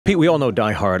Pete, we all know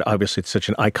Die Hard. Obviously, it's such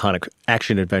an iconic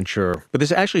action adventure. But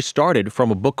this actually started from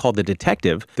a book called The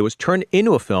Detective that was turned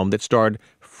into a film that starred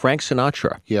Frank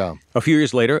Sinatra. Yeah. A few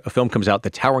years later, a film comes out, The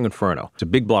Towering Inferno. It's a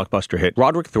big blockbuster hit.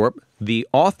 Roderick Thorpe, the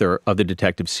author of The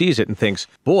Detective, sees it and thinks,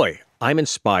 boy, I'm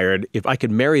inspired. If I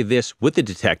could marry this with The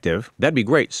Detective, that'd be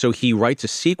great. So he writes a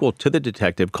sequel to The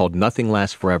Detective called Nothing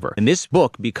Lasts Forever. And this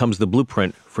book becomes the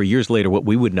blueprint for years later what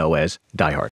we would know as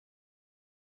Die Hard.